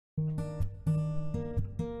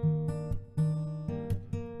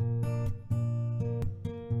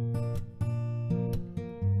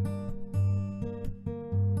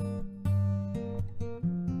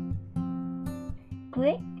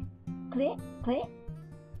Click, click, click.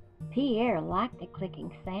 Pierre liked the clicking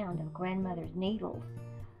sound of grandmother's needles,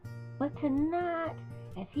 but tonight,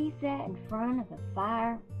 as he sat in front of the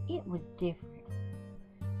fire, it was different.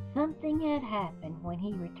 Something had happened when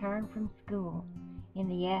he returned from school in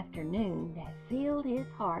the afternoon that filled his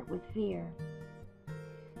heart with fear.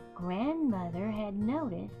 Grandmother had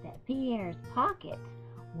noticed that Pierre's pockets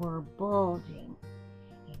were bulging,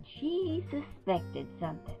 and she suspected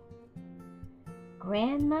something.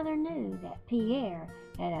 Grandmother knew that Pierre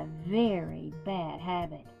had a very bad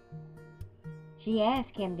habit. She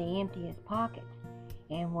asked him to empty his pockets,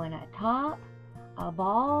 and when a top, a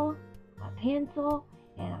ball, a pencil,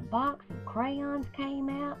 and a box of crayons came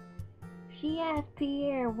out, she asked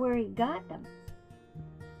Pierre where he got them.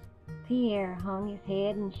 Pierre hung his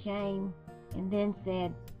head in shame and then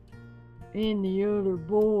said, "In the other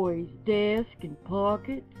boys' desk and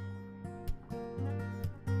pockets."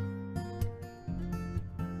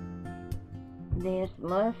 "This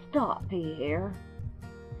must stop, Pierre,"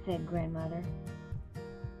 said Grandmother.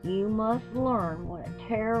 "You must learn what a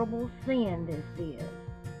terrible sin this is.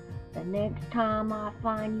 The next time I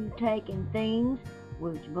find you taking things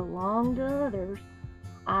which belong to others,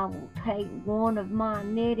 I will take one of my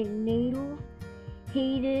knitting needles,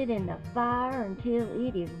 heat it in the fire until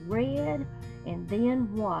it is red and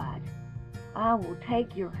then white. I will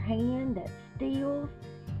take your hand that steals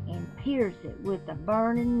and pierce it with the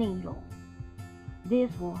burning needle.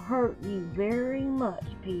 This will hurt you very much,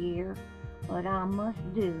 Pierre, but I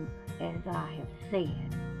must do as I have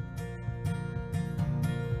said."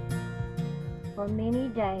 For many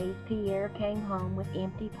days Pierre came home with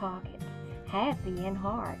empty pockets, happy in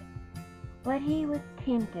heart. But he was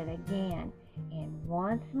tempted again, and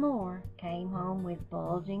once more came home with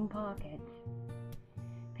bulging pockets.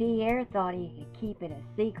 Pierre thought he could keep it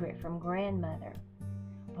a secret from Grandmother,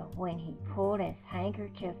 but when he pulled his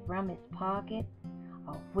handkerchief from his pocket,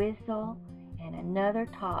 a whistle and another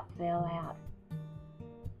top fell out.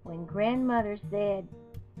 When Grandmother said,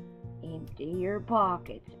 "Empty your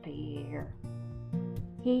pockets, Pierre,"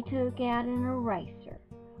 he took out an eraser,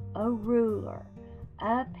 a ruler,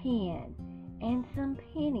 a pen, and some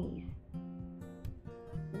pennies.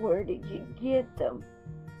 "Where did you get them?"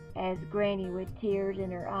 asked Granny with tears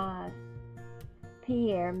in her eyes.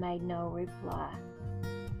 Pierre made no reply.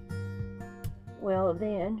 "Well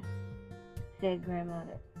then," said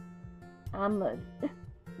Grandmother, "I must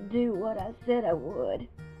do what I said I would."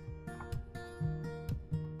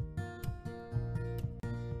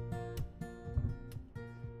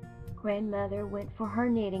 Grandmother went for her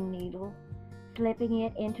knitting needle, slipping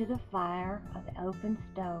it into the fire of the open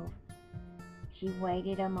stove. She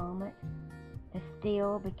waited a moment. The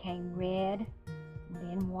steel became red,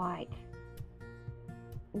 then white.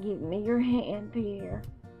 "Give me your hand, Pierre,"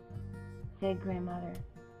 said Grandmother.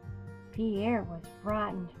 Pierre was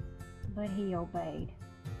frightened, but he obeyed.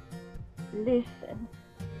 "Listen,"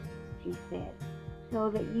 she said, "so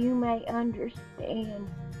that you may understand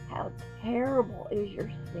how terrible is your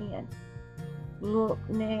sin. Look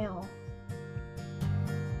now."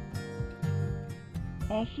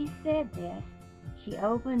 As she said this, she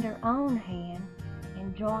opened her own hand,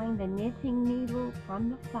 and drawing the knitting needle from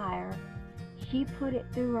the fire, she put it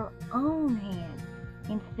through her own hand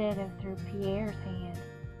instead of through Pierre's hand.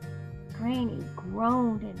 Granny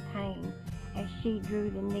groaned in pain as she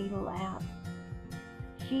drew the needle out.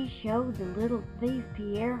 She showed the little thief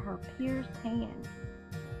Pierre her pierced hand.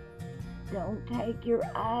 "Don't take your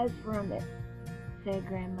eyes from it," said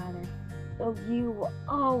Grandmother, "so you will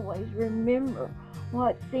always remember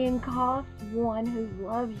what sin costs one who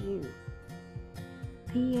loves you."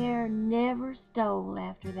 Pierre never stole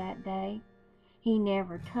after that day. He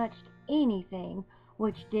never touched anything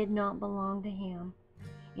which did not belong to him.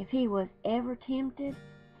 If he was ever tempted,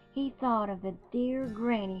 he thought of the dear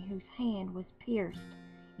Granny whose hand was pierced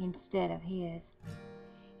instead of his.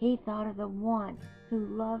 He thought of the one who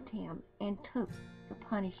loved him and took the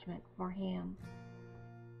punishment for him.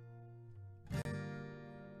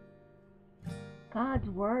 God's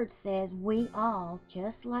Word says we all,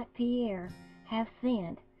 just like Pierre, have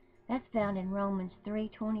sinned. That's found in Romans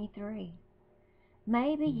 3:23.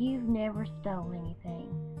 Maybe you've never stolen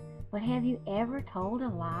anything, but have you ever told a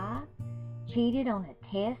lie, cheated on a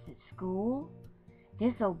test at school,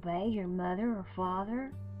 disobeyed your mother or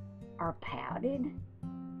father, or pouted?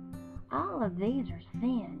 All of these are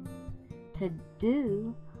sin. To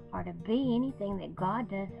do or to be anything that God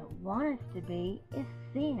doesn't want us to be is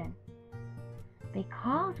sin.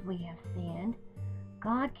 Because we have sinned,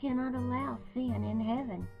 God cannot allow sin in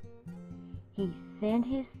heaven. He sent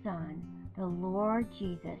His Son, the Lord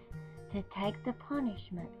Jesus, to take the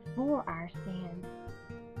punishment for our sins.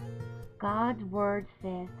 God's word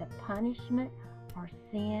says the punishment for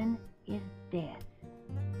sin is death.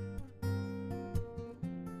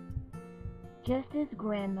 Just as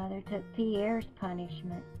grandmother took Pierre's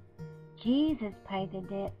punishment, Jesus paid the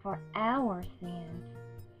debt for our sins.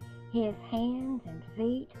 His hands and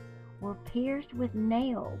feet were pierced with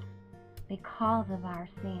nails because of our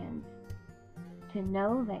sins. To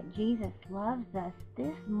know that Jesus loves us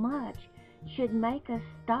this much should make us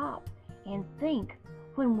stop and think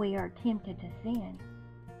when we are tempted to sin.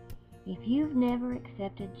 If you've never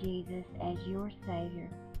accepted Jesus as your Savior,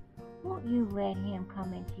 won't you let Him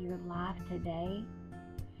come into your life today?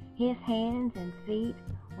 His hands and feet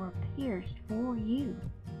were pierced for you.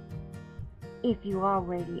 If you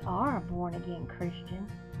already are a born-again Christian,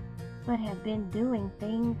 but have been doing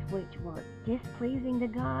things which were displeasing to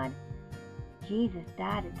God, Jesus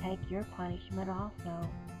died to take your punishment also.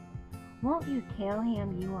 Won't you tell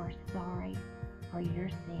Him you are sorry for your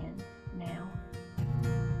sins?